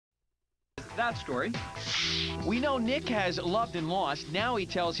that story. We know Nick has loved and lost. Now he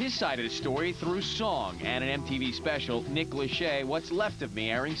tells his side of the story through song and an MTV special, Nick Lachey, What's Left of Me,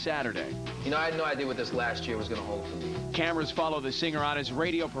 airing Saturday. You know, I had no idea what this last year was going to hold for me. Cameras follow the singer on his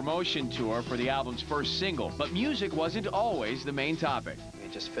radio promotion tour for the album's first single, but music wasn't always the main topic.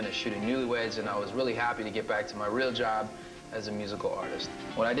 We just finished shooting Newlyweds, and I was really happy to get back to my real job as a musical artist.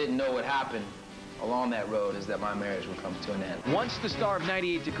 What I didn't know would happen along that road is that my marriage would come to an end. Once the star of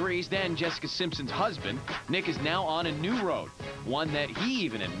 98 Degrees, then Jessica Simpson's husband, Nick is now on a new road, one that he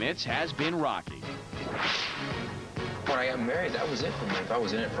even admits has been rocky. When I got married, that was it for me. If I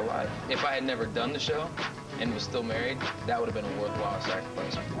was in it for life. If I had never done the show and was still married, that would have been a worthwhile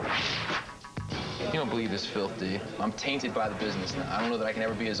sacrifice. You don't believe this filth, do you? I'm tainted by the business now. I don't know that I can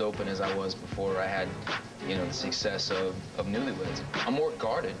ever be as open as I was before I had, you know, the success of Newlyweds. I'm more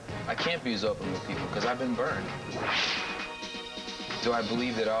guarded. I can't be as open with people because I've been burned. Do I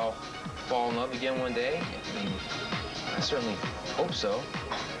believe that I'll fall in love again one day? I mean, I certainly hope so.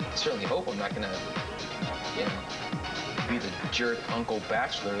 I certainly hope I'm not gonna, you know, be the jerk uncle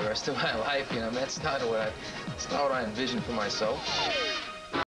bachelor the rest of my life. You know, that's not what I envision for myself.